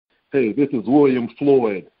Hey, this is William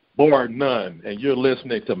Floyd, bar none, and you're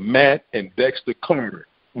listening to Matt and Dexter Carter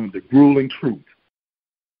on The Grueling Truth.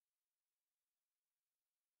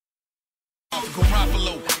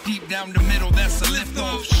 Garoppolo, deep down the middle, that's a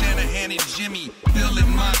lift-off. Shanahan and Jimmy, Bill in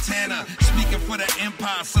Montana. Speaking for the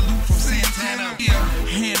Empire, salute from Santana. Yeah,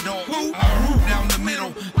 handoff, down the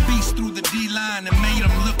middle. Beast through the D-line and made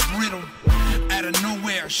him look brittle. Out of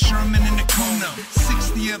nowhere, Sherman in the corner.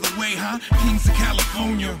 60 other way, huh? Kings of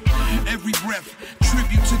California. Every breath,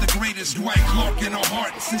 tribute to the greatest. Dwight Clark in our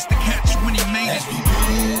heart since the catch when he made it.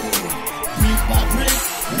 Brick by brick,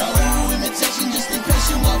 no imitation, just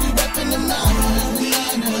impression while we reppin' the Niners. We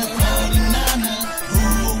honor the 49ers.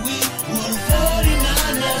 Who are we? We're the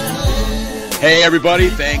 49ers. Hey everybody,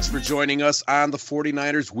 thanks for joining us on the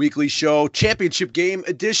 49ers Weekly Show, Championship Game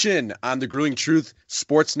Edition on the Grueling Truth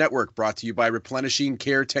Sports Network, brought to you by Replenishing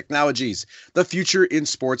Care Technologies, the future in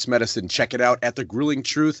sports medicine. Check it out at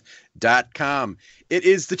thegruelingtruth.com. It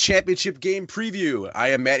is the Championship Game Preview. I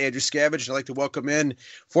am Matt Andruscavage, and I'd like to welcome in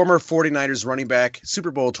former 49ers running back,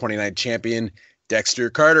 Super Bowl 29 champion,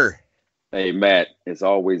 Dexter Carter. Hey, Matt, it's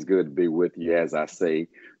always good to be with you, as I say.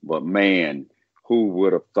 But, man, who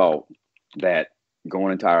would have thought that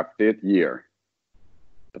going into our fifth year,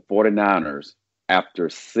 the 49ers, after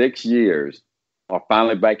 6 years, are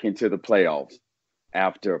finally back into the playoffs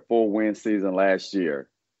after a 4-win season last year,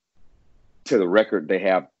 to the record they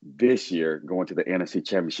have this year going to the NFC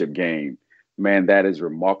Championship game. Man, that is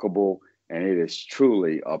remarkable, and it is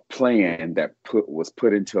truly a plan that was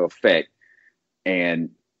put into effect and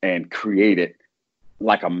created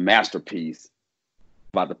like a masterpiece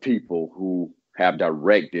by the people who have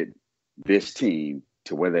directed this team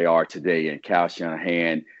to where they are today, and Kyle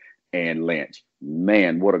Shanahan and Lynch.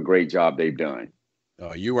 Man, what a great job they've done.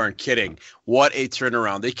 Oh, you weren't kidding. What a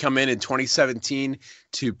turnaround. They come in 2017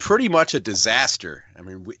 to pretty much a disaster. I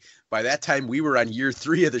mean, by that time, we were on year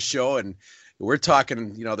 3 of the show, and we're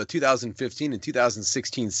talking, the 2015 and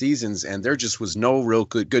 2016 seasons, and there just was no real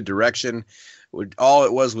good direction. All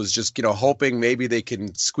it was just, hoping maybe they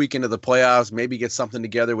can squeak into the playoffs, maybe get something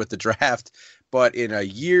together with the draft. But in a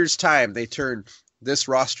year's time, they turned this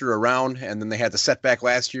roster around, and then they had the setback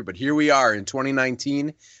last year. But here we are in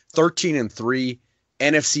 2019, 13-3.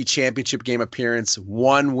 NFC Championship Game appearance,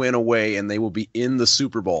 1 win away, and they will be in the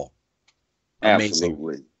Super Bowl. Amazing.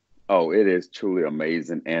 Absolutely. Oh, it is truly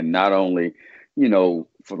amazing. And not only,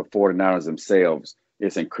 for the 49ers themselves,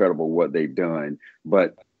 it's incredible what they've done.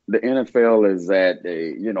 But the NFL is at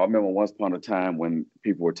I remember once upon a time when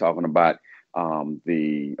people were talking about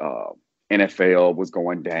the NFL was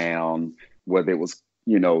going down, whether it was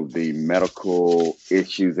the medical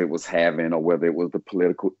issues it was having, or whether it was the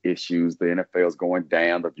political issues. The NFL is going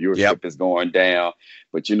down, the viewership is going down.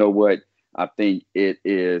 But you know what? I think it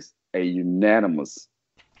is a unanimously,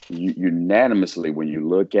 when you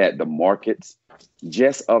look at the markets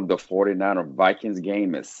just of the 49er Vikings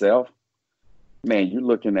game itself, man, you're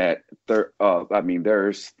looking at,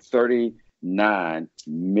 there's 39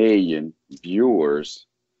 million viewers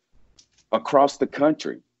across the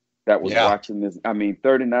country that was watching this.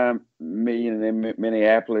 39 million in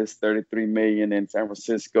Minneapolis, 33 million in San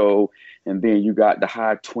Francisco, and then you got the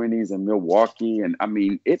high 20s in Milwaukee. And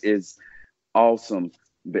it is awesome.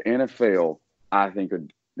 The NFL, I think,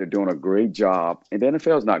 they're doing a great job. And the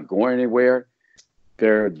NFL is not going anywhere.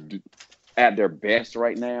 They're at their best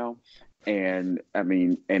right now. And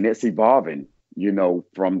it's evolving,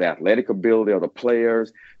 from the athletic ability of the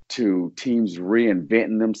players to teams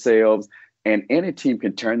reinventing themselves. And any team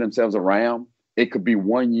can turn themselves around. It could be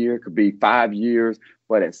 1 year, it could be 5 years.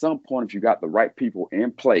 But at some point, if you got the right people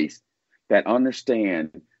in place that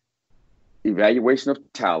understand evaluation of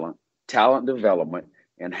talent development,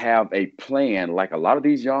 and have a plan, like a lot of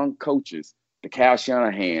these young coaches, the Kyle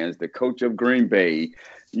Shanahans, the coach of Green Bay,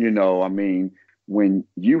 when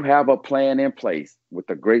you have a plan in place with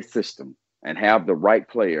a great system and have the right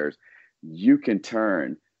players, you can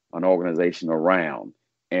turn an organization around.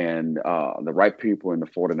 And the right people in the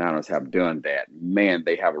 49ers have done that. Man,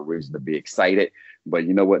 they have a reason to be excited. But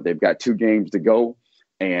you know what? They've got 2 games to go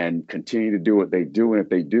and continue to do what they do. And if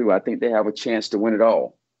they do, I think they have a chance to win it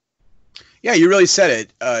all. Yeah, you really said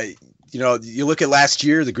it. You look at last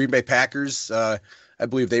year, the Green Bay Packers, I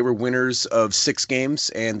believe they were winners of 6 games,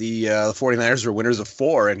 and the 49ers were winners of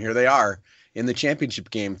 4. And here they are in the championship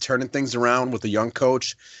game, turning things around with a young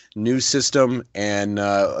coach, new system, and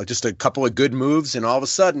just a couple of good moves. And all of a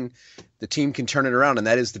sudden, the team can turn it around. And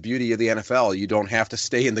that is the beauty of the NFL. You don't have to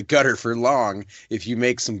stay in the gutter for long. If you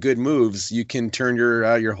make some good moves, you can turn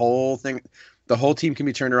your whole thing. The whole team can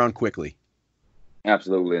be turned around quickly.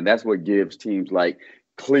 Absolutely. And that's what gives teams like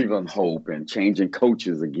Cleveland Hope and changing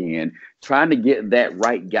coaches again, trying to get that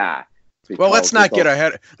right guy. Well, let's not get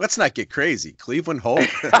ahead. Let's not get crazy. Cleveland Hope.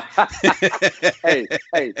 hey,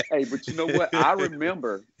 but you know what? I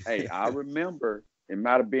remember it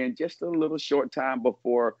might have been just a little short time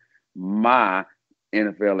before my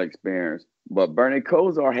NFL experience, but Bernie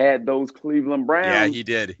Kosar had those Cleveland Browns. Yeah, he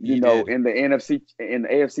did. In the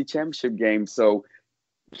AFC Championship game. So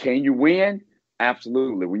can you win?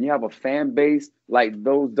 Absolutely. When you have a fan base like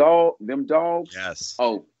them dogs, yes.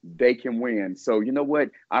 Oh, they can win. So you know what?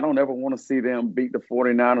 I don't ever want to see them beat the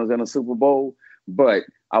 49ers in a Super Bowl, but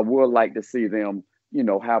I would like to see them,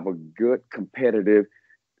 have a good competitive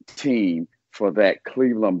team for that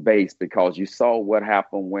Cleveland base, because you saw what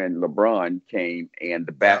happened when LeBron came and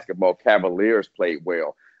the basketball Cavaliers played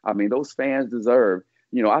well. I mean, those fans deserve,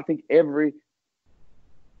 I think every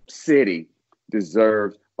city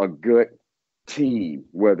deserves a good team,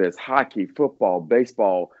 whether it's hockey, football,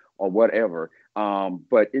 baseball, or whatever.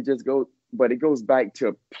 But it goes back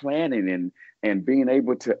to planning and being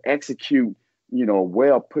able to execute,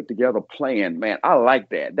 well put together plan. Man, I like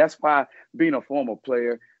that. That's why, being a former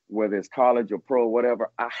player, whether it's college or pro,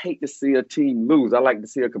 whatever, I hate to see a team lose. I like to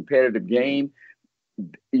see a competitive game,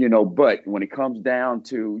 but when it comes down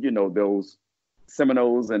to, those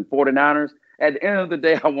Seminoles and 49ers, at the end of the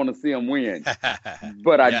day, I want to see them win.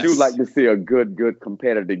 But I do like to see a good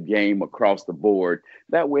competitive game across the board.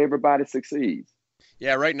 That way everybody succeeds.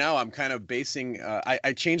 Yeah, right now I'm kind of basing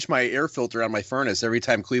I change my air filter on my furnace every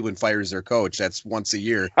time Cleveland fires their coach. That's once a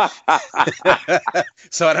year.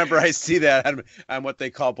 So whenever I see that on what they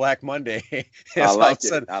call Black Monday, I like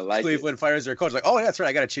it. Cleveland fires their coach. Like, oh, that's right,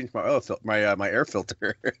 I got to change my my air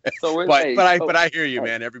filter. So but I hear you,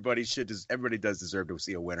 man. Everybody does deserve to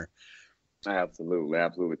see a winner.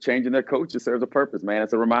 Absolutely. Changing their coaches serves a purpose, man.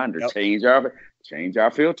 It's a reminder. Yep. Change our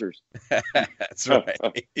filters. That's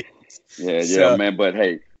right. Yeah, man. But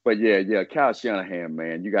Kyle Shanahan,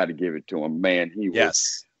 man, you got to give it to him, man.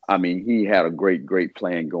 He had a great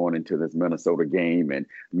plan going into this Minnesota game, and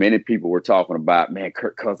many people were talking about, man,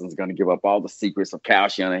 Kirk Cousins is going to give up all the secrets of Kyle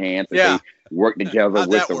Shanahan since they work together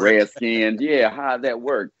with the Redskins. Yeah, how'd that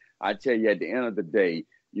work? I tell you, at the end of the day,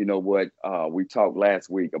 you know what? We talked last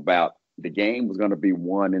week about the game was going to be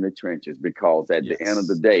won in the trenches, because at the end of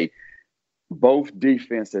the day, both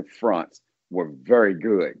defensive fronts were very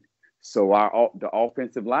good. So the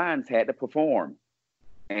offensive lines had to perform,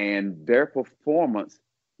 and their performance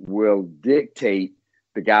will dictate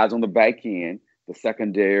the guys on the back end, the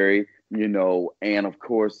secondary, and of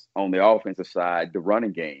course on the offensive side, the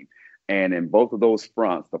running game. And in both of those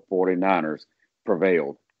fronts, the 49ers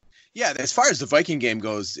prevailed. Yeah, as far as the Viking game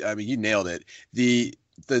goes, I mean, you nailed it. The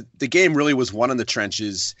game really was won in the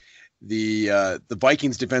trenches. The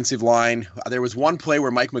Vikings defensive line, there was one play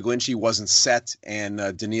where Mike McGlinchey wasn't set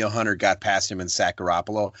and Daniil Hunter got past him and sacked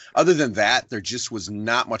Garoppolo. Other than that, there just was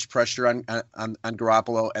not much pressure on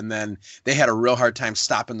Garoppolo, and then they had a real hard time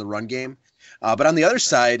stopping the run game. But on the other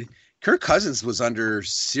side, Kirk Cousins was under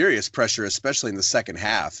serious pressure, especially in the second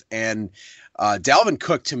half. And Dalvin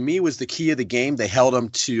Cook, to me, was the key of the game. They held him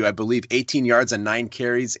to, I believe, 18 yards and 9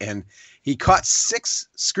 carries, and he caught 6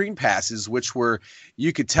 screen passes, which were,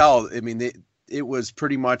 you could tell, I mean, it was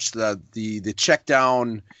pretty much the check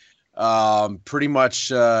down, pretty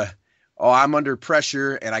much, I'm under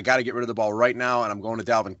pressure and I got to get rid of the ball right now, and I'm going to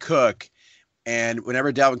Dalvin Cook. And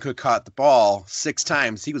whenever Dalvin Cook caught the ball 6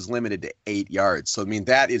 times, he was limited to 8 yards. So, I mean,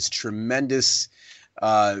 that is tremendous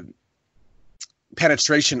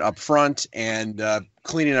penetration up front and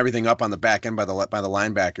cleaning everything up on the back end by the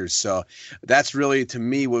linebackers. So that's really, to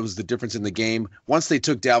me, what was the difference in the game. Once they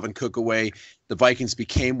took Dalvin Cook away, the Vikings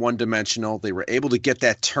became one-dimensional. They were able to get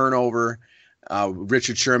that turnover,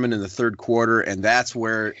 Richard Sherman, in the third quarter, and that's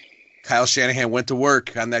where Kyle Shanahan went to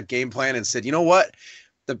work on that game plan and said, you know what?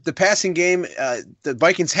 The passing game, the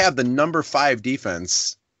Vikings have the number 5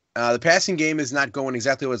 defense. The passing game is not going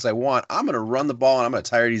exactly as I want. I'm going to run the ball, and I'm going to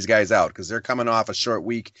tire these guys out because they're coming off a short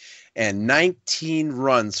week. And 19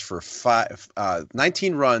 runs for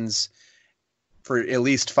 19 runs for at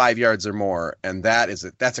least 5 yards or more, and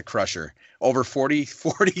that's a crusher. Over 40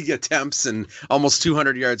 attempts and almost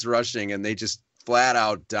 200 yards rushing, and they just flat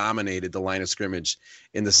out dominated the line of scrimmage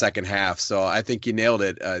in the second half. So I think you nailed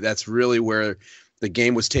it. That's really where the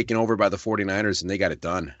game was taken over by the 49ers, and they got it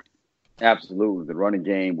done. Absolutely. The running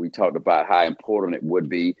game, we talked about how important it would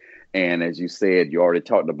be. And as you said, you already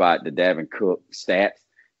talked about the Dalvin Cook stats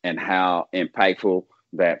and how impactful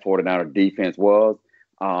that 49er defense was.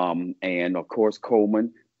 And, of course,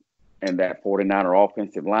 Coleman and that 49er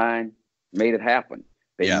offensive line made it happen.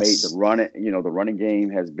 They made the running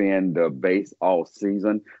game has been the base all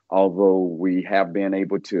season, although we have been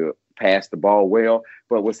able to pass the ball well.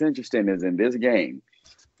 But what's interesting is in this game,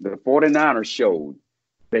 the 49ers showed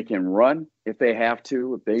they can run if they have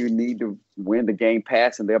to. If they need to win the game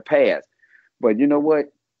passing, they'll pass. But you know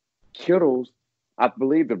what? Kittle's, I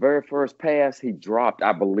believe the very first pass he dropped,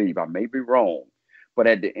 I believe, I may be wrong, but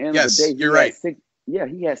at the end of the day, you're right.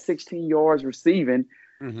 He had 16 yards receiving.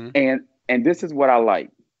 Mm-hmm. And this is what I like.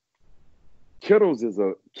 Kittle's is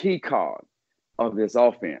a key card of this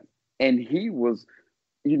offense. And he was,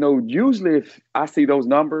 usually if I see those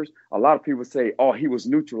numbers, a lot of people say, oh, he was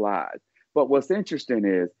neutralized. But what's interesting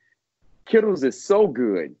is Kittle's is so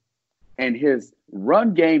good and his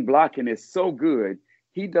run game blocking is so good,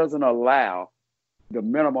 he doesn't allow the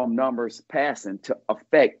minimum numbers passing to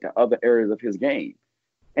affect the other areas of his game.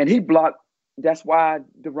 And he blocked. That's why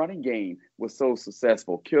the running game was so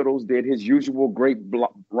successful. Kittle's did his usual great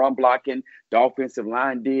run blocking. The offensive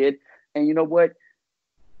line did. And you know what?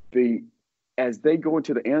 As they go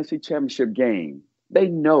into the NFC Championship game, they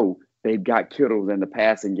know they've got Kittle's in the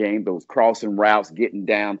passing game, those crossing routes, getting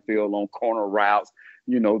downfield on corner routes,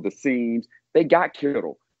 the seams. They got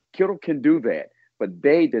Kittle. Kittle can do that. But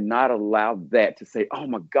they did not allow that to say, oh,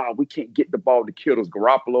 my God, we can't get the ball to Kittle's.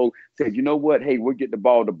 Garoppolo said, you know what? Hey, we'll get the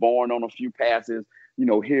ball to Bourne on a few passes,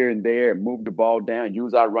 here and there, and move the ball down,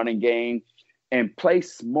 use our running game, and play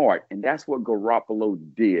smart. And that's what Garoppolo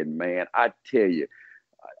did, man. I tell you,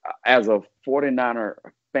 as a 49er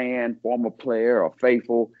fan, former player, or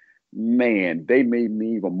faithful, man, they made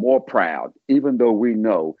me even more proud, even though we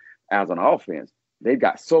know as an offense, they've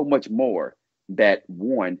got so much more that,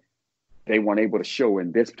 one, they weren't able to show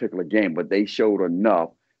in this particular game, but they showed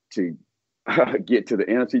enough to get to the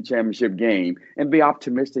NFC Championship game and be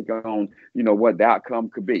optimistic on, what the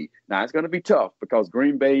outcome could be. Now, it's going to be tough because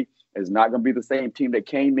Green Bay is not going to be the same team that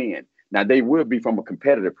came in. Now, they will be from a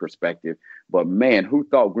competitive perspective, but, man, who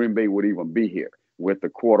thought Green Bay would even be here with the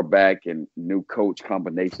quarterback and new coach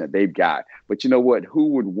combination that they've got? But you know what? Who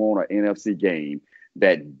would want an NFC game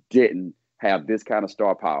that didn't have this kind of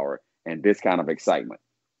star power and this kind of excitement?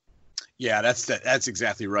 Yeah, that's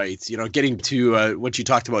exactly right. Getting to what you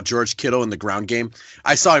talked about, George Kittle in the ground game,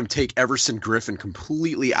 I saw him take Everson Griffin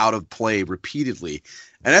completely out of play repeatedly.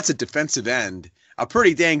 And that's a defensive end, a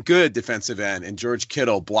pretty dang good defensive end. And George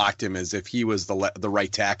Kittle blocked him as if he was the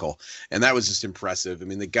right tackle. And that was just impressive. I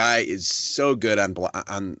mean, the guy is so good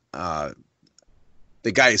the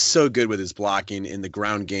guy is so good with his blocking in the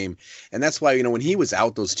ground game. And that's why, when he was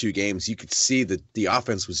out those two games, you could see that the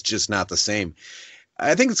offense was just not the same.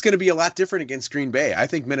 I think it's going to be a lot different against Green Bay. I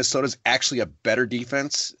think Minnesota's actually a better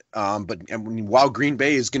defense, but while Green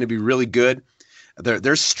Bay is going to be really good,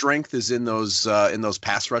 their strength is in those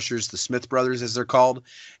pass rushers, the Smith brothers as they're called.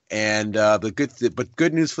 And but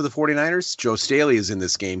good news for the 49ers, Joe Staley is in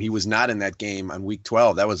this game. He was not in that game on Week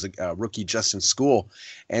 12. That was a rookie Justin School,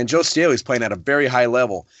 and Joe Staley's playing at a very high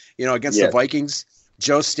level. Against the Vikings,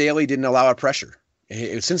 Joe Staley didn't allow a pressure.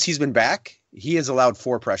 Since he's been back, he has allowed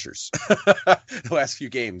 4 pressures the last few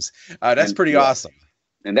games. That's pretty awesome.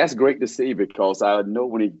 And that's great to see because I know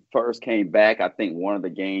when he first came back, I think one of the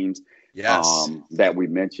games that we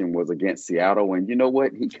mentioned was against Seattle. And you know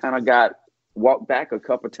what? He kind of got walked back a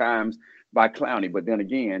couple of times by Clowney. But then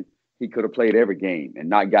again, he could have played every game and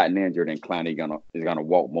not gotten injured. And Clowney is gonna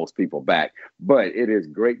walk most people back. But it is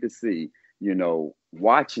great to see,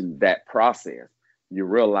 watching that process. You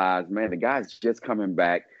realize, man, the guy's just coming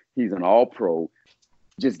back. He's an all-pro.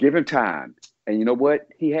 Just give him time. And you know what?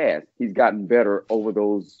 He has. He's gotten better over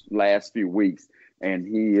those last few weeks. And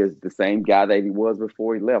he is the same guy that he was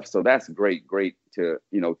before he left. So that's great to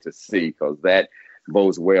see because that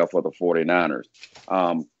bodes well for the 49ers.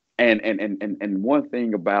 And one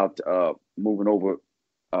thing about moving over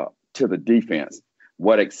to the defense,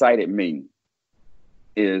 what excited me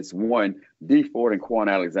is, one, D Ford and Quan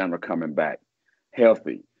Alexander coming back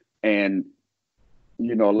healthy. And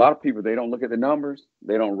a lot of people, they don't look at the numbers.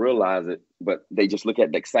 They don't realize it, but they just look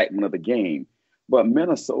at the excitement of the game. But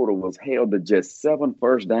Minnesota was held to just 7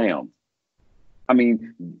 first downs. I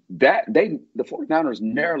mean, the 49ers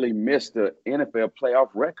narrowly missed the NFL playoff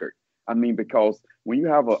record. I mean, because when you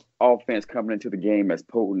have an offense coming into the game as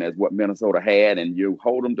potent as what Minnesota had and you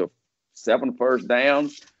hold them to 7 first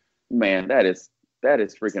downs, man, that is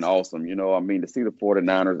freaking awesome. To see the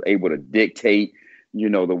 49ers able to dictate,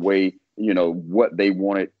 the way, what they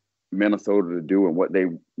wanted Minnesota to do and what they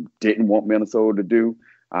didn't want Minnesota to do.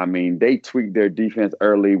 I mean, they tweaked their defense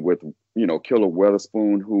early with, Killer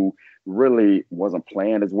Weatherspoon, who really wasn't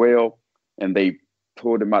playing as well, and they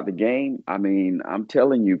pulled him out the game. I mean, I'm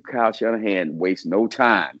telling you, Kyle Shanahan wastes no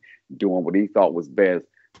time doing what he thought was best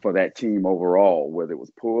for that team overall, whether it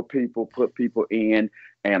was pull people, put people in,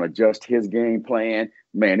 and adjust his game plan.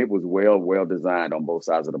 Man, it was well designed on both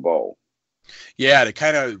sides of the ball. Yeah, to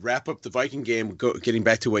kind of wrap up the Viking game, getting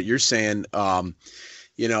back to what you're saying,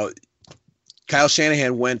 you know, Kyle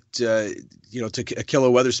Shanahan went, to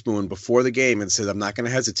Ahkello Witherspoon before the game and said, I'm not going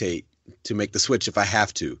to hesitate to make the switch if I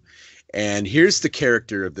have to. And here's the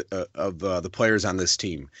character of the players on this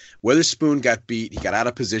team. Witherspoon got beat. He got out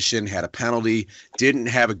of position, had a penalty, didn't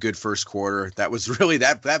have a good first quarter. That was really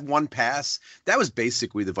that one pass. That was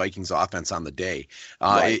basically the Vikings offense on the day.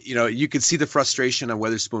 Right. You could see the frustration on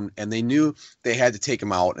Witherspoon, and they knew they had to take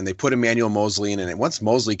him out, and they put Emmanuel Moseley in. And once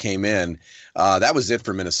Moseley came in, that was it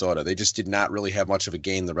for Minnesota. They just did not really have much of a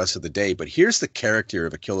game the rest of the day. But here's the character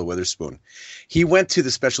of Ahkello Witherspoon. He went to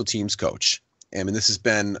the special teams coach. I mean, this has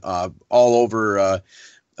been all over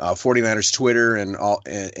 49ers Twitter and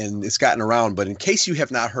it's gotten around. But in case you have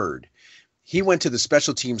not heard, he went to the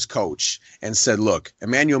special teams coach and said, look,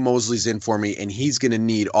 Emmanuel Moseley's in for me, and he's going to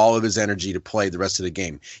need all of his energy to play the rest of the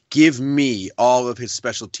game. Give me all of his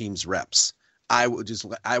special teams reps. I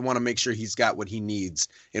want to make sure he's got what he needs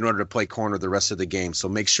in order to play corner the rest of the game. So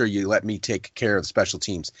make sure you let me take care of special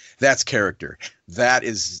teams. That's character. That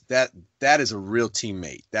is a real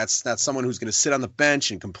teammate. That's not someone who's going to sit on the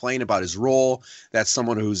bench and complain about his role. That's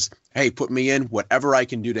someone who's, hey, put me in. Whatever I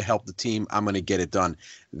can do to help the team, I'm going to get it done.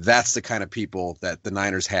 That's the kind of people that the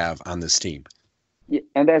Niners have on this team. Yeah,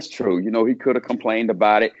 and that's true. You know, he could have complained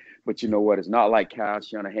about it, but you know what? It's not like Kyle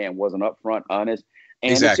Shanahan wasn't upfront, honest.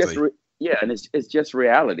 And exactly. It's just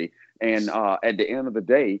reality. And at the end of the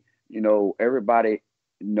day, you know, everybody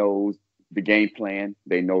knows the game plan.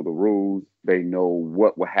 They know the rules. They know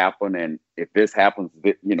what will happen. And if this happens,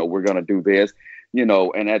 you know, we're going to do this, you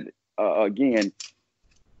know, and again,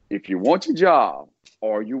 if you want your job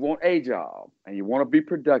or you want a job and you want to be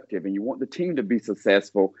productive and you want the team to be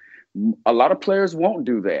successful, a lot of players won't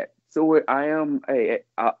do that. So I am a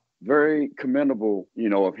very commendable, you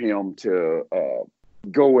know, of him to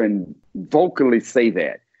go and vocally say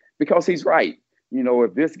that, because he's right. You know,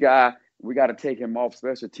 if this guy, we got to take him off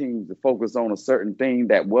special teams to focus on a certain thing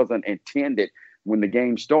that wasn't intended when the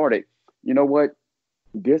game started. You know what?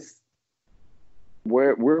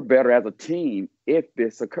 We're better as a team if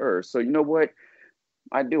this occurs. So you know what?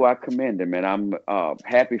 I commend him, and I'm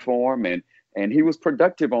happy for him. And he was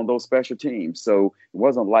productive on those special teams. So it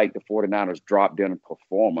wasn't like the 49ers dropped in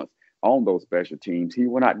performance on those special teams. He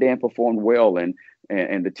went out there and performed well, and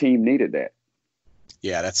the team needed that.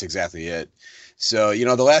 Yeah, that's exactly it. So, you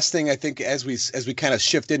know, the last thing I think as we kind of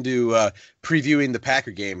shift into previewing the Packer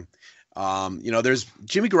game, you know,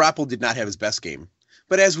 Jimmy Garoppolo did not have his best game.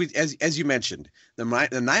 But as you mentioned, the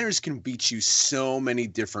Niners can beat you so many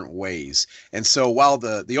different ways. And so while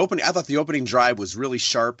I thought the opening drive was really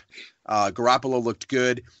sharp, Garoppolo looked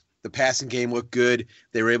good. The passing game looked good.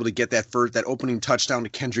 They were able to get that opening touchdown to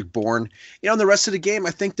Kendrick Bourne. You know, in the rest of the game,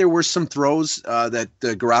 I think there were some throws that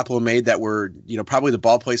Garoppolo made that were, you know, probably the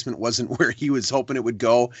ball placement wasn't where he was hoping it would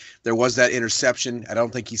go. There was that interception. I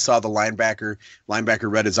don't think he saw the linebacker.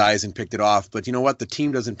 Linebacker read his eyes and picked it off. But you know what? The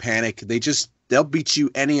team doesn't panic. They'll beat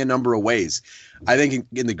you any number of ways. I think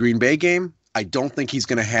in the Green Bay game, I don't think he's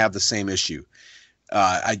going to have the same issue.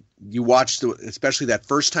 You watched, especially that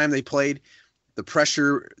first time they played, the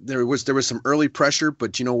pressure, there was some early pressure,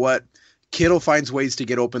 but you know what? Kittle finds ways to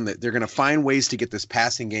get open. They're going to find ways to get this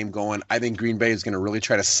passing game going. I think Green Bay is going to really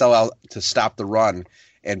try to sell out to stop the run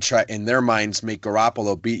and try, in their minds, make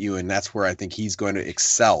Garoppolo beat you, and that's where I think he's going to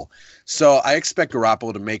excel. So I expect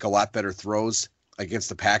Garoppolo to make a lot better throws against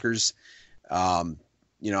the Packers.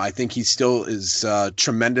 You know, I think he still is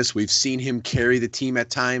tremendous. We've seen him carry the team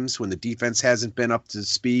at times when the defense hasn't been up to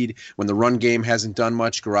speed, when the run game hasn't done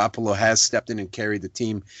much. Garoppolo has stepped in and carried the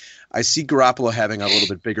team. I see Garoppolo having a little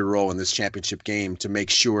bit bigger role in this championship game to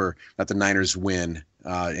make sure that the Niners win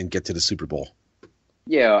and get to the Super Bowl.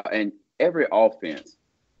 Yeah, and every offense,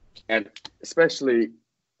 and especially,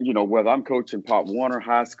 you know, whether I'm coaching Pop Warner,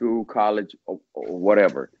 high school, college, or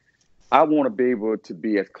whatever, I want to be able to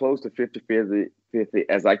be as close to 50-50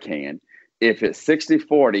 as I can. If it's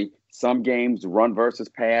 60-40, some games run versus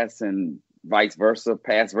pass and vice versa,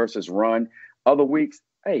 pass versus run. Other weeks,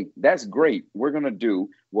 hey, that's great. We're going to do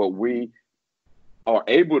what we are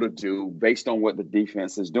able to do based on what the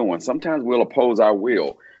defense is doing. Sometimes we'll oppose our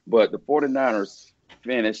will, but the 49ers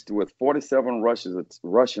finished with 47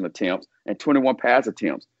 rushing attempts and 21 pass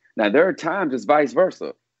attempts. Now, there are times it's vice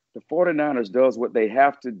versa. The 49ers does what they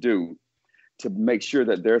have to do to make sure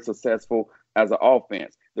that they're successful as an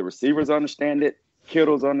offense. The receivers understand it.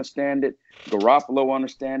 Kittles understand it. Garoppolo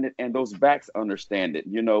understand it. And those backs understand it,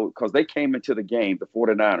 because they came into the game, the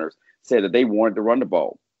 49ers, said that they wanted to run the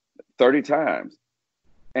ball 30 times.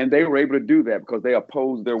 And they were able to do that because they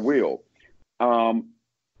opposed their will.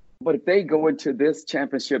 But if they go into this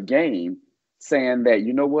championship game saying that,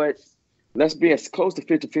 you know what, let's be as close to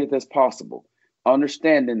 50-50 as possible.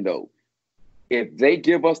 Understanding, though, if they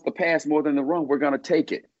give us the pass more than the run, we're going to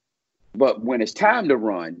take it. But when it's time to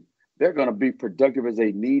run, they're going to be productive as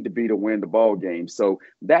they need to be to win the ball game. So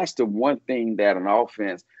that's the one thing that an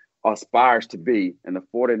offense aspires to be. And the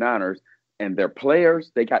 49ers and their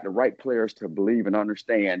players, they got the right players to believe and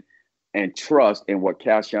understand and trust in what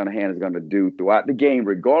Kyle Shanahan is going to do throughout the game,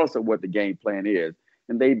 regardless of what the game plan is.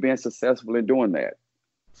 And they've been successful in doing that.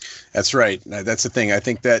 That's right. That's the thing. I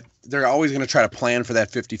think that they're always going to try to plan for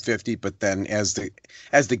that 50-50, but then as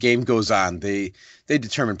the game goes on, they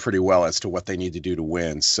determine pretty well as to what they need to do to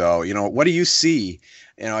win. So, what do you see?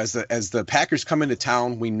 As the Packers come into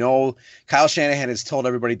town, we know Kyle Shanahan has told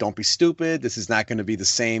everybody, don't be stupid. This is not going to be the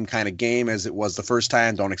same kind of game as it was the first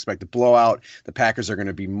time. Don't expect a blowout. The Packers are going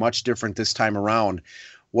to be much different this time around.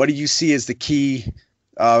 What do you see as the key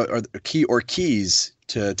or keys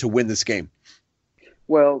to win this game?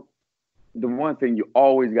 Well, the one thing you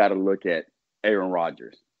always got to look at, Aaron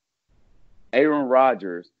Rodgers. Aaron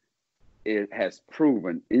Rodgers has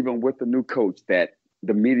proven, even with the new coach, that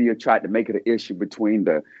the media tried to make it an issue between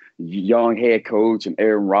the young head coach and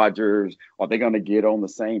Aaron Rodgers. Are they going to get on the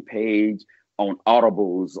same page on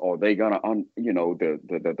audibles? Or are they going to,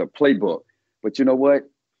 the playbook? But you know what?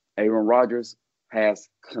 Aaron Rodgers has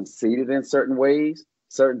conceded in certain ways,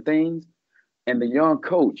 certain things, and the young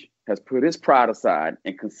coach has put his pride aside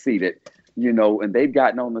and conceded, and they've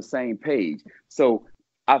gotten on the same page. So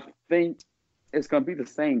I think it's going to be the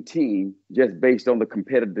same team just based on the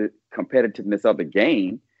competitiveness of the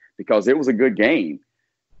game, because it was a good game.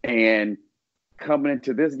 And coming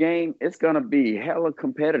into this game, it's going to be hella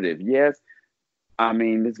competitive. Yes, I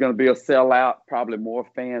mean, it's going to be a sellout, probably more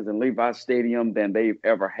fans in Levi Stadium than they've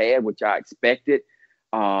ever had, which I expected.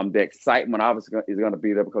 The excitement obviously is going to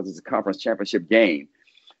be there because it's a conference championship game.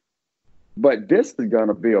 But this is going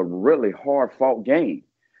to be a really hard-fought game.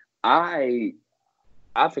 I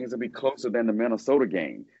think it's going to be closer than the Minnesota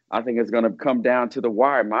game. I think it's going to come down to the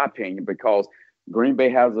wire, in my opinion, because Green Bay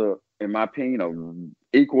has, in my opinion, an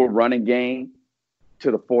equal running game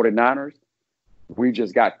to the 49ers. We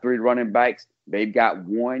just got 3 running backs. They've got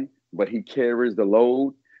 1, but he carries the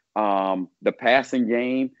load. The passing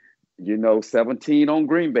game, 17 on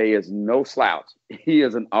Green Bay is no slouch. He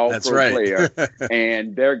is an all-pro player,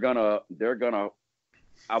 and they're gonna,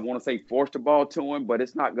 I want to say, force the ball to him, but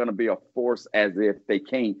it's not gonna be a force as if they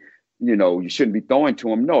can't, you shouldn't be throwing to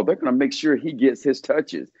him. No, they're gonna make sure he gets his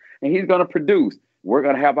touches, and he's gonna produce. We're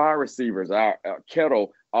gonna have our receivers, our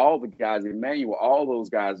Kettle, all the guys, Emmanuel, all those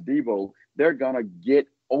guys, Debo. They're gonna get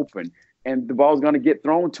open, and the ball's gonna get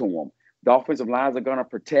thrown to them. The offensive lines are gonna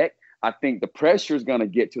protect. I think the pressure is going to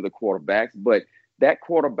get to the quarterbacks, but that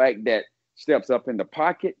quarterback that steps up in the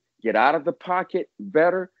pocket, get out of the pocket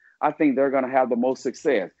better, I think they're going to have the most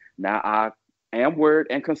success. Now, I am worried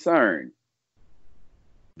and concerned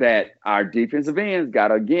that our defensive ends got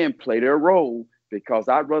to, again, play their role, because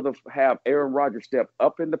I'd rather have Aaron Rodgers step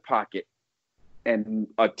up in the pocket and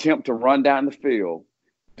attempt to run down the field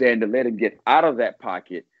than to let him get out of that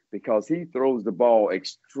pocket, because he throws the ball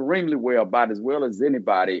extremely well, about as well as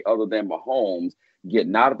anybody other than Mahomes,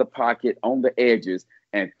 getting out of the pocket on the edges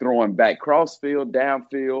and throwing back crossfield,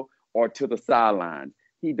 downfield, or to the sideline.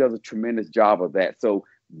 He does a tremendous job of that. So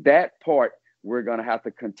that part we're going to have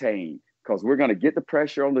to contain, because we're going to get the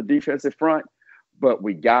pressure on the defensive front, but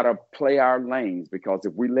we got to play our lanes, because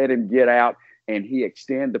if we let him get out and he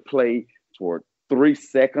extend the play for 3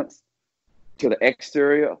 seconds to the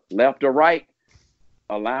exterior, left or right,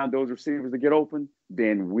 allowing those receivers to get open,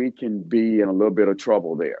 then we can be in a little bit of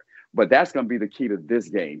trouble there. But that's going to be the key to this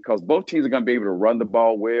game, because both teams are going to be able to run the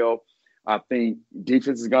ball well. I think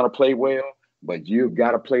defense is going to play well, but you've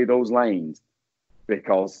got to play those lanes,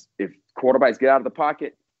 because if quarterbacks get out of the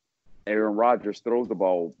pocket, Aaron Rodgers throws the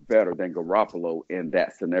ball better than Garoppolo in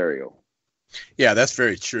that scenario. Yeah, that's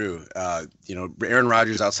very true. Aaron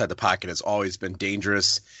Rodgers outside the pocket has always been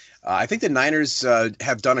dangerous. I think the Niners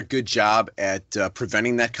have done a good job at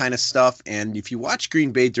preventing that kind of stuff. And if you watch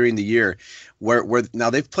Green Bay during the year, where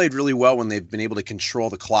now they've played really well when they've been able to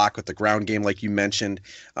control the clock with the ground game, like you mentioned.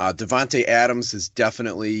 Devontae Adams is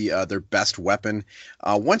definitely their best weapon.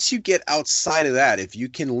 Once you get outside of that, if you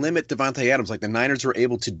can limit Devontae Adams, like the Niners were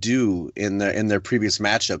able to do in their previous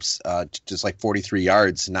matchups, just like 43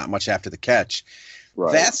 yards, not much after the catch.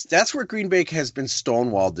 Right. That's where Green Bay has been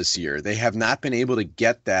stonewalled this year. They have not been able to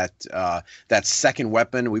get that second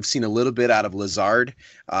weapon. We've seen a little bit out of Lazard.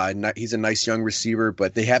 He's a nice young receiver,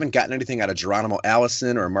 but they haven't gotten anything out of Geronimo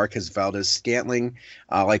Allison or Marquez Valdez-Scantling,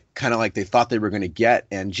 like they thought they were going to get.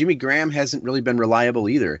 And Jimmy Graham hasn't really been reliable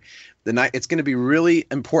either. It's going to be really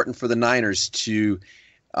important for the Niners to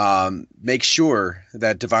make sure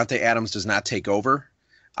that Davante Adams does not take over.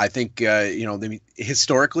 I think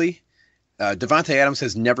historically, Davante Adams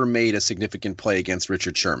has never made a significant play against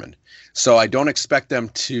Richard Sherman. So I don't expect them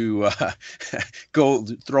to go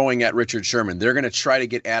throwing at Richard Sherman. They're going to try to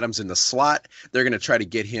get Adams in the slot. They're going to try to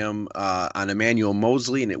get him on Emmanuel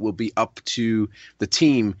Mosley, and it will be up to the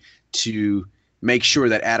team to make sure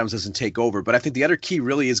that Adams doesn't take over. But I think the other key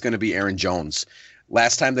really is going to be Aaron Jones.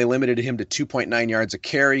 Last time they limited him to 2.9 yards a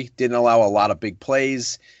carry, didn't allow a lot of big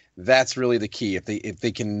plays. That's really the key. If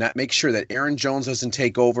they can not make sure that Aaron Jones doesn't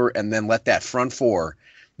take over and then let that front four,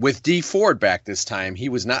 with Dee Ford back this time, he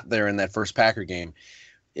was not there in that first Packer game.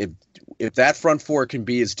 If that front four can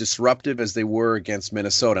be as disruptive as they were against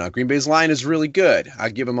Minnesota, now Green Bay's line is really good. I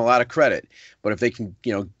give them a lot of credit. But if they can,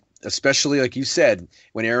 especially like you said,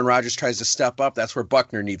 when Aaron Rodgers tries to step up, that's where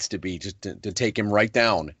Buckner needs to be, just to take him right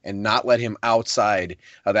down and not let him outside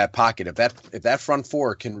of that pocket. If that front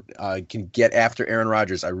four can get after Aaron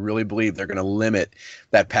Rodgers, I really believe they're going to limit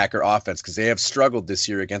that Packer offense, because they have struggled this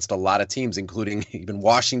year against a lot of teams, including even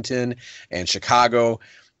Washington and Chicago.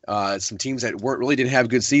 Some teams that really didn't have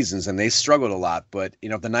good seasons, and they struggled a lot. But,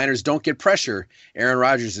 if the Niners don't get pressure, Aaron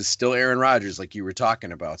Rodgers is still Aaron Rodgers, like you were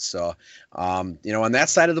talking about. So, on that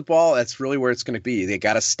side of the ball, that's really where it's going to be. They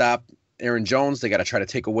got to stop Aaron Jones. They got to try to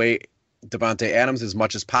take away Davante Adams as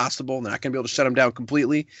much as possible. They're not going to be able to shut him down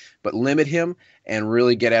completely, but limit him and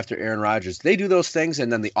really get after Aaron Rodgers. They do those things,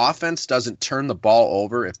 and then the offense doesn't turn the ball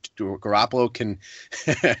over. If Garoppolo can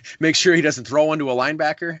make sure he doesn't throw one to a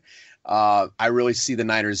linebacker, I really see the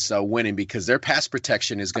Niners winning, because their pass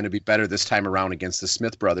protection is going to be better this time around against the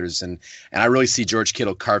Smith brothers. And I really see George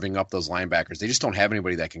Kittle carving up those linebackers. They just don't have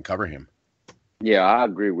anybody that can cover him. Yeah, I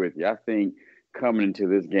agree with you. I think coming into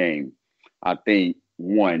this game, these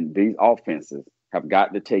offenses have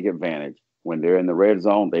got to take advantage. When they're in the red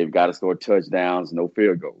zone, they've got to score touchdowns, no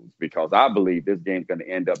field goals, because I believe this game's going to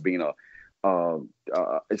end up being it's going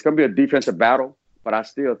to be a defensive battle. But I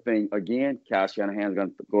still think, again, Kyle Shanahan's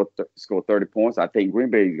going to score 30 points. I think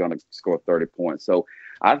Green Bay is going to score 30 points. So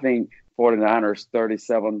I think 49ers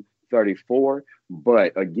 37-34.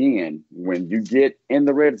 But, again, when you get in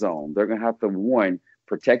the red zone, they're going to have to, one,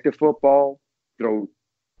 protect the football, throw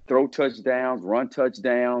touchdowns, run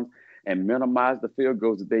touchdowns, and minimize the field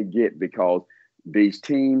goals that they get, because these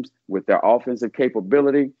teams, with their offensive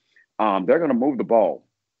capability, they're going to move the ball.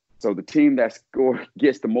 So the team that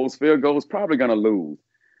gets the most field goals probably going to lose.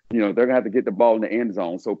 They're going to have to get the ball in the end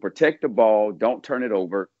zone. So protect the ball, don't turn it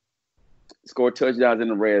over, score touchdowns in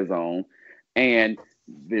the red zone. And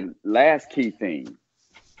the last key thing,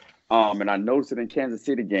 and I noticed it in Kansas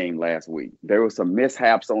City game last week, there were some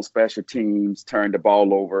mishaps on special teams, turned the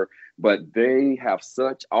ball over, but they have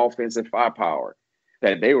such offensive firepower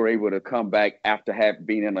that they were able to come back after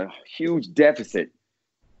being in a huge deficit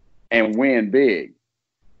and win big.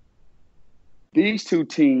 These two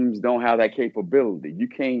teams don't have that capability. You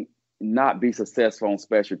can't not be successful on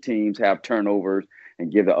special teams, have turnovers, and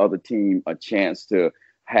give the other team a chance to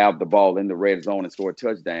have the ball in the red zone and score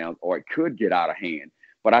touchdowns, or it could get out of hand.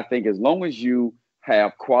 But I think as long as you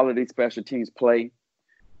have quality special teams play,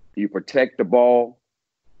 you protect the ball,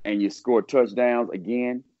 and you score touchdowns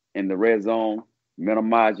again in the red zone,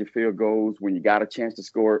 minimize your field goals when you got a chance to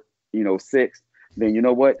score, 6, then you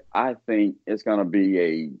know what? I think it's going to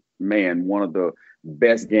be one of the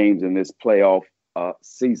best games in this playoff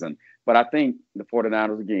season. But I think the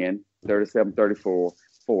 49ers, again,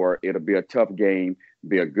 37-34, it'll be a tough game,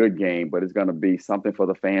 be a good game, but it's going to be something for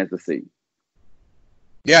the fans to see.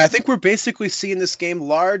 Yeah, I think we're basically seeing this game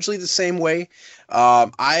largely the same way.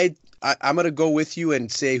 I'm going to go with you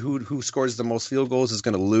and say who scores the most field goals is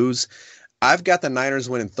going to lose. I've got the Niners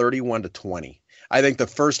winning 31-20. I think the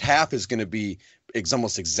first half is going to be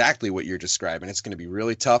almost exactly what you're describing. It's going to be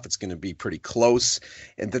really tough. It's going to be pretty close.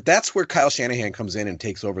 And that's where Kyle Shanahan comes in and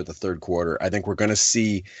takes over the third quarter. I think we're going to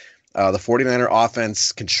see the 49er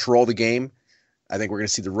offense control the game. I think we're going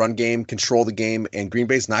to see the run game control the game, and Green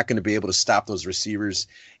Bay's not going to be able to stop those receivers.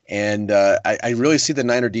 And I really see the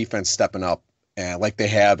Niner defense stepping up like they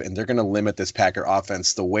have, and they're going to limit this Packer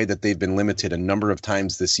offense the way that they've been limited a number of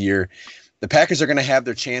times this year. The Packers are going to have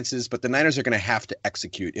their chances, but the Niners are going to have to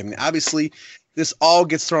execute. I mean, obviously, this all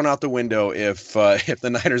gets thrown out the window if the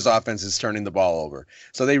Niners offense is turning the ball over.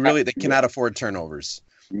 So they cannot afford turnovers.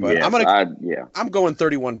 But Yes, I'm going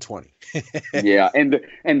 31-20. Yeah,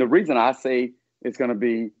 and the reason I say it's going to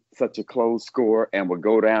be such a close score and will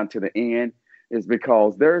go down to the end is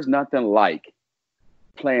because there's nothing like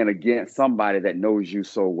playing against somebody that knows you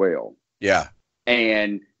so well. Yeah.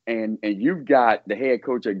 And you've got the head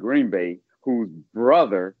coach at Green Bay whose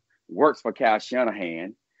brother works for Kyle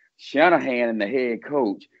Shanahan. Shanahan and the head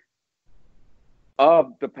coach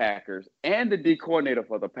of the Packers and the D coordinator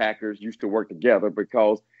for the Packers used to work together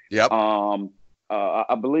because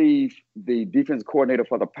I believe the defense coordinator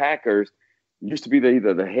for the Packers used to be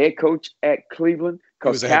either the head coach at Cleveland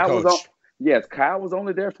because Kyle was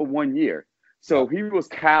only there for 1 year. So he was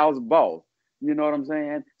Kyle's boss. You know what I'm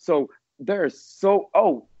saying? So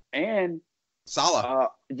and Saleh.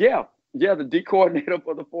 The D coordinator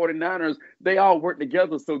for the 49ers, they all work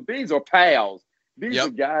together. So these are pals. These are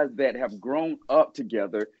guys that have grown up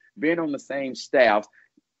together, been on the same staff,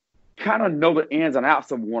 kind of know the ins and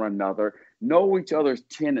outs of one another, know each other's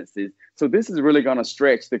tendencies. So this is really going to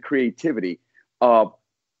stretch the creativity of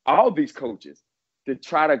all these coaches to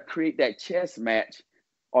try to create that chess match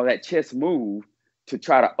or that chess move to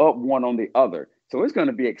try to up one on the other. So it's going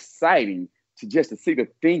to be exciting to see the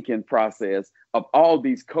thinking process of all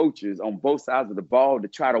these coaches on both sides of the ball to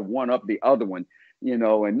try to one up the other one.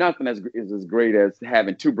 And nothing is as great as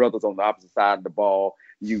having two brothers on the opposite side of the ball.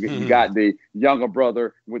 You got the younger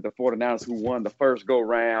brother with the 49ers who won the first go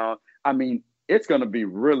round. I mean, it's going to be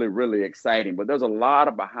really, really exciting. But there's a lot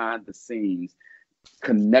of behind the scenes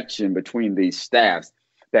connection between these staffs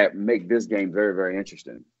that make this game very, very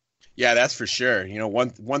interesting. Yeah, that's for sure.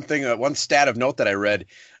 One stat of note that I read,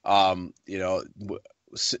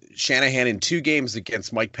 Shanahan in 2 games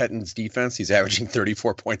against Mike Pettine's defense, he's averaging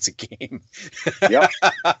 34 points a game. Yep.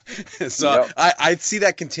 So I see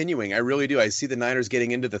that continuing. I really do. I see the Niners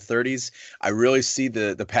getting into the 30s. I really see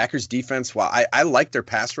the Packers defense. While I like their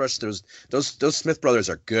pass rush, those Smith brothers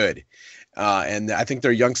are good. And I think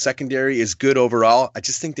their young secondary is good overall. I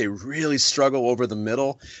just think they really struggle over the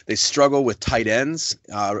middle. They struggle with tight ends.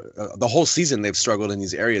 The whole season they've struggled in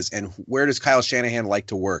these areas. And where does Kyle Shanahan like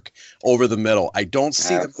to work? Over the middle. I don't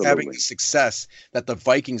see them having the success that the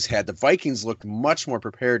Vikings had. The Vikings looked much more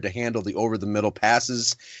prepared to handle the over the middle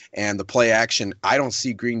passes and the play action. I don't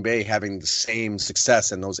see Green Bay having the same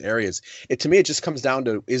success in those areas. To me, it just comes down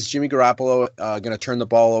to, is Jimmy Garoppolo going to turn the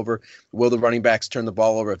ball over? Will the running backs turn the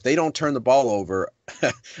ball over? If they don't turn the ball over,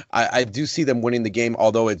 I do see them winning the game,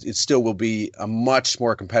 although it still will be a much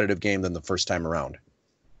more competitive game than the first time around.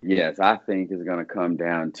 Yes, I think it's going to come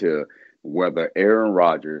down to whether Aaron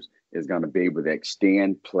Rodgers is going to be able to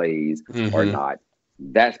extend plays or not.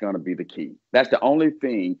 That's going to be the key. That's the only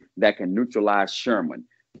thing that can neutralize Sherman,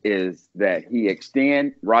 is that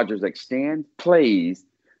Rodgers extend plays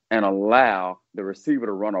and allow the receiver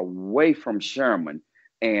to run away from Sherman.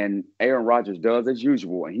 And Aaron Rodgers does as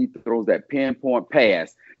usual, and he throws that pinpoint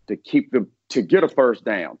pass to get a first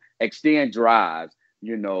down, extend drives.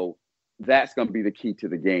 That's going to be the key to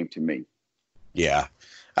the game to me. Yeah,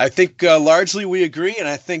 I think largely we agree, and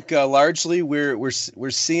I think largely we're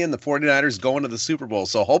seeing the 49ers going to the Super Bowl.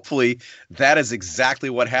 So hopefully that is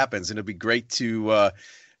exactly what happens, and it'd be great to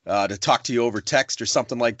talk to you over text or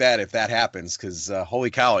something like that if that happens. Because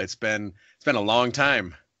holy cow, it's been a long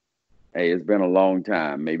time. Hey, it's been a long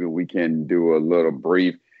time. Maybe we can do a little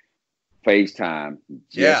brief FaceTime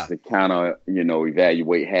just to kind of,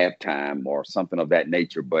 evaluate halftime or something of that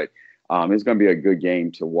nature. But it's going to be a good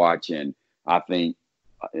game to watch. And I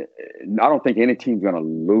don't think any team's going to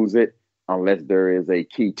lose it unless there is a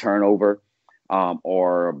key turnover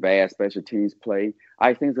or a bad special teams play.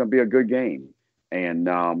 I think it's going to be a good game. And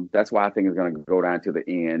that's why I think it's going to go down to the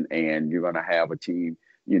end, and you're going to have a team,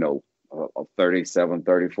 a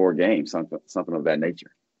 37-34 game, something of that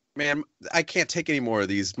nature. Man, I can't take any more of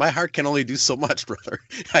these. My heart can only do so much, brother.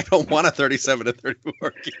 I don't want a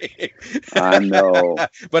 37-34 game. I know.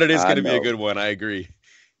 But it is going to be a good one. I agree.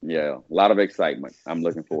 Yeah, a lot of excitement. I'm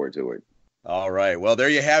looking forward to it. All right. Well, there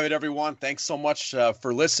you have it, everyone. Thanks so much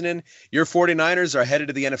for listening. Your 49ers are headed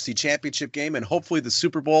to the NFC Championship game and hopefully the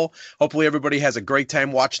Super Bowl. Hopefully everybody has a great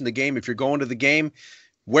time watching the game. If you're going to the game,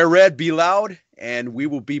 wear red, be loud, and we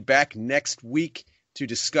will be back next week to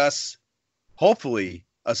discuss, hopefully,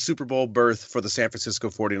 a Super Bowl berth for the San Francisco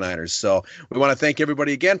 49ers. So we want to thank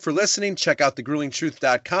everybody again for listening. Check out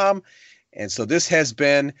thegruelingtruth.com. And so this has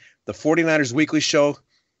been the 49ers Weekly Show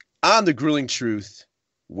on The Grueling Truth,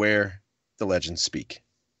 where the legends speak.